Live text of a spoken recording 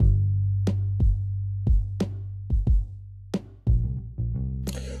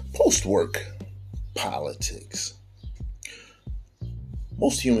Post-work politics.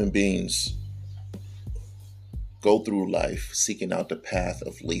 Most human beings go through life seeking out the path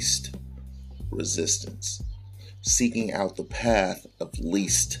of least resistance. Seeking out the path of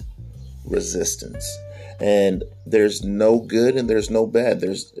least resistance. And there's no good and there's no bad.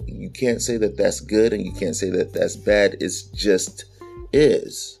 You can't say that that's good and you can't say that that's bad. It's just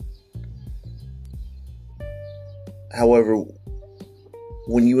is. However,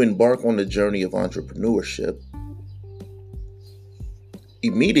 when you embark on the journey of entrepreneurship,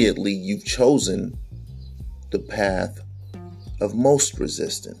 immediately you've chosen the path of most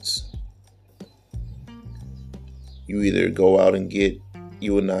resistance. You either go out and get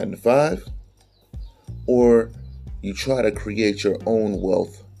you a 9-to-5, or you try to create your own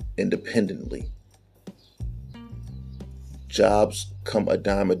wealth independently. Jobs come a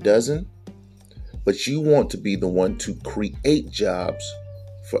dime a dozen, but you want to be the one to create jobs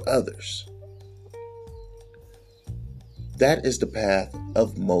for others. That is the path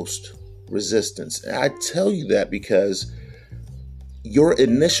of most resistance. And I tell you that because your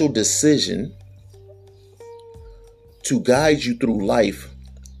initial decision to guide you through life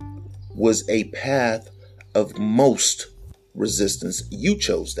was a path of most resistance. You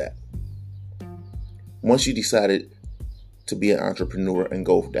chose that. Once you decided to be an entrepreneur and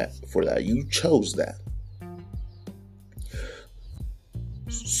go for that, you chose that.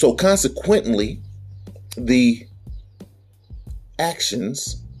 So consequently, the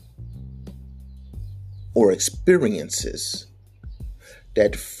actions or experiences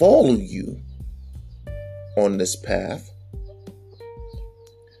that follow you on this path,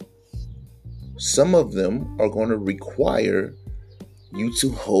 some of them are going to require you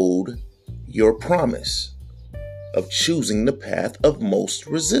to hold your promise of choosing the path of most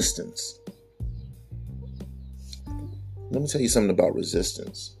resistance. Let me tell you something about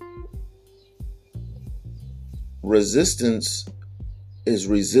resistance. Resistance is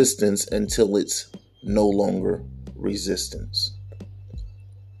resistance until it's no longer resistance.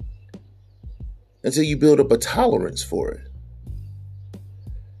 Until you build up a tolerance for it.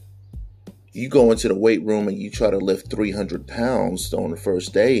 You go into the weight room and you try to lift 300 pounds on the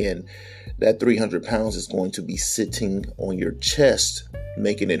first day, and that 300 pounds is going to be sitting on your chest,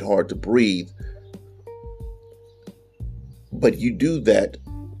 making it hard to breathe. But you do that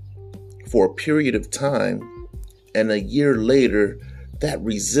for a period of time, and a year later, that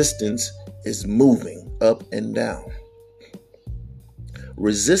resistance is moving up and down.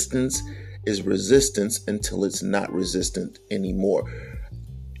 Resistance is resistance until it's not resistant anymore.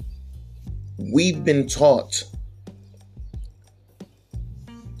 We've been taught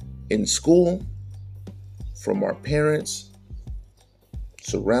in school, from our parents,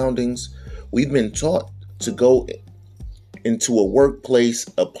 surroundings, we've been taught to go into a workplace,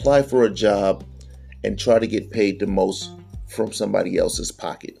 apply for a job, and try to get paid the most from somebody else's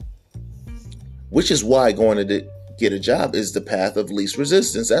pocket. Which is why going to get a job is the path of least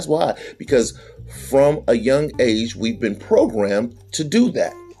resistance. That's why, because from a young age, we've been programmed to do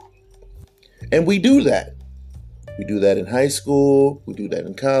that. And we do that. We do that in high school. We do that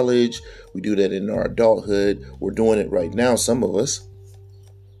in college. We do that in our adulthood. We're doing it right now, some of us.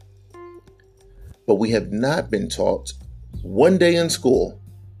 But we have not been taught one day in school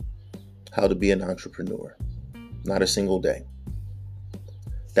how to be an entrepreneur. Not a single day.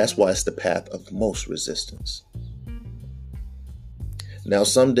 That's why it's the path of most resistance. Now,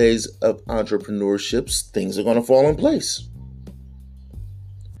 some days of entrepreneurships, things are going to fall in place.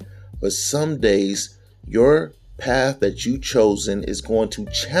 But some days, your path that you've chosen is going to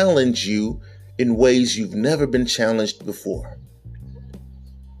challenge you in ways you've never been challenged before.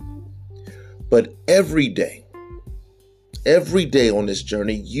 But every day on this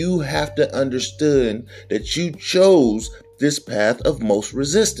journey, you have to understand that you chose this path of most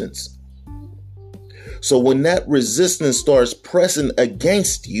resistance. So when that resistance starts pressing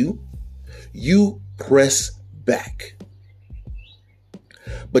against you, you press back.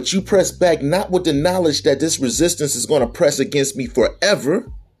 But you press back not with the knowledge that this resistance is going to press against me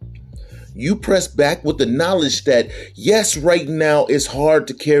forever. You press back with the knowledge that, yes, right now it's hard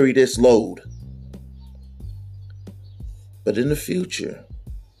to carry this load. But in the future,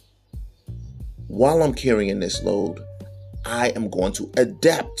 while I'm carrying this load, I am going to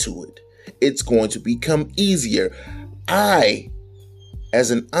adapt to it. It's going to become easier. I,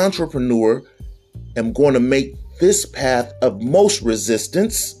 as an entrepreneur, am going to make this path of most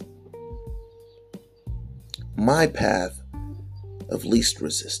resistance my path of least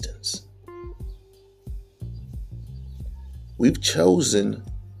resistance. We've chosen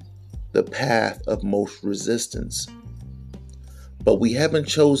the path of most resistance But we haven't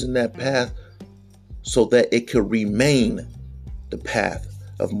chosen that path so that it could remain the path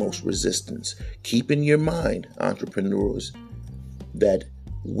of most resistance. Keep in your mind, entrepreneurs, that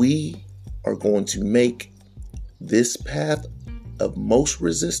we are going to make this path of most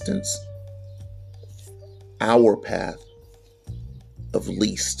resistance our path of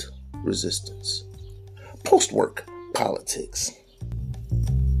least resistance. Post-work politics.